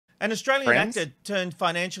An Australian Friends? actor turned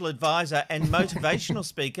financial advisor and motivational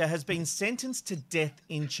speaker has been sentenced to death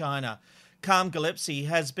in China. Karm Gilespie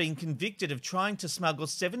has been convicted of trying to smuggle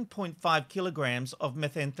 7.5 kilograms of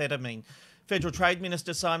methamphetamine. Federal Trade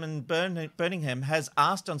Minister Simon Birmingham has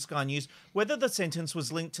asked on Sky News whether the sentence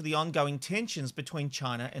was linked to the ongoing tensions between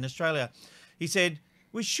China and Australia. He said,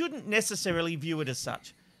 "We shouldn't necessarily view it as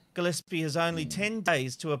such." Gilespie has only 10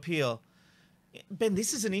 days to appeal. Ben,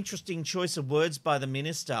 this is an interesting choice of words by the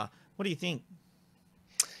minister. What do you think?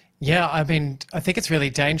 Yeah, I mean, I think it's really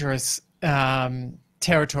dangerous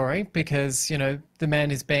territory because, you know, the man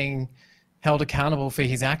is being held accountable for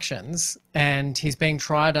his actions and he's being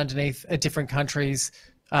tried underneath a different country's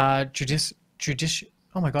oh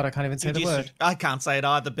my God, I can't even say the word. I can't say it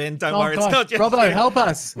either, Ben. Don't worry. God. It's not just Robbo, help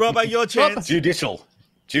us. Robbo, your chance. Judicial.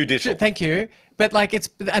 Thank you. But like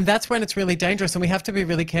and that's when it's really dangerous, and we have to be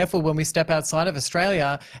really careful when we step outside of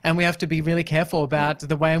Australia, and we have to be really careful about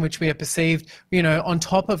the way in which we are perceived, you know, on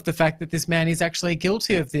top of the fact that this man is actually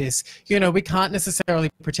guilty of this. You know, we can't necessarily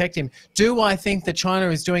protect him. Do I think that China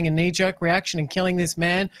is doing a knee-jerk reaction and killing this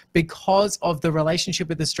man because of the relationship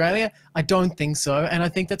with Australia? I don't think so, and I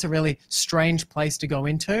think that's a really strange place to go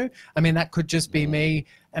into. I mean, that could just be me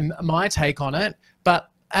and my take on it, but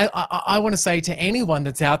I want to say to anyone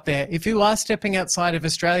that's out there, if you are stepping outside of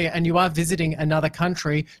Australia and you are visiting another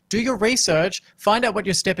country, do your research, find out what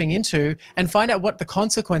you're stepping into, and find out what the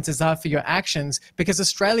consequences are for your actions, because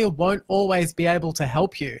Australia won't always be able to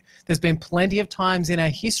help you. There's been plenty of times in our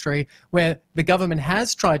history where the government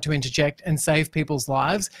has tried to interject and save people's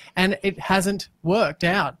lives, and it hasn't worked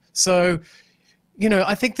out. So, you know,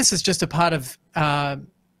 I think this is just a part of,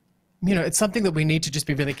 you know, it's something that we need to just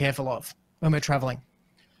be really careful of when we're traveling.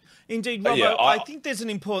 Indeed, Robbo, I think there's an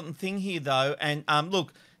important thing here, though. And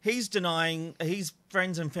look, he's denying, his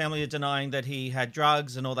friends and family are denying that he had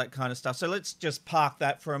drugs and all that kind of stuff. So let's just park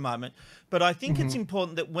that for a moment. But I think it's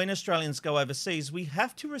important that when Australians go overseas, we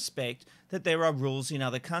have to respect that there are rules in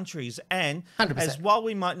other countries. And 100%. as while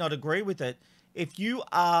we might not agree with it, if you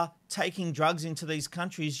are taking drugs into these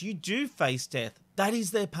countries, you do face death. That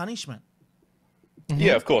is their punishment.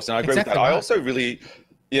 Yeah, of course. And I agree with that. Right. I also really...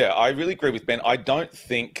 Yeah, I really agree with Ben. I don't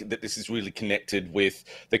think that this is really connected with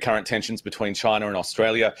the current tensions between China and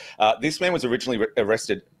Australia. This man was originally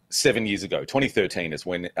arrested 7 years ago. 2013 is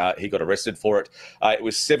when he got arrested for it. It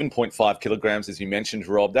was 7.5 kilograms, as you mentioned,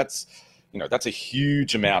 Rob. That's, you know, that's a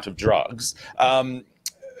huge amount of drugs.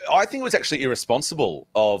 I think it was actually irresponsible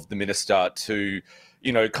of the minister to,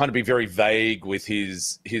 you know, kind of be very vague with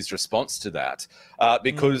his response to that,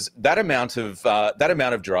 because that amount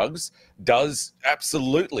of drugs does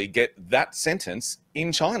absolutely get that sentence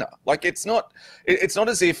in China. Like, it's not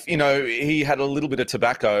as if, you know, he had a little bit of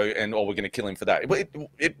tobacco and, oh, we're going to kill him for that.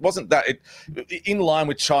 It wasn't that. In line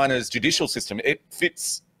with China's judicial system, it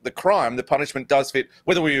fits the crime. The punishment does fit,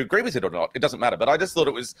 whether we agree with it or not. It doesn't matter. But I just thought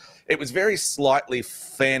it was very slightly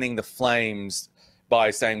fanning the flames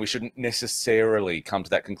by saying we shouldn't necessarily come to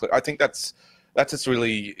that conclusion. I think that's just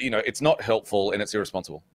really, you know, it's not helpful and it's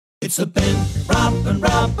irresponsible. It's the Ben, Rob and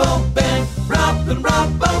Robbo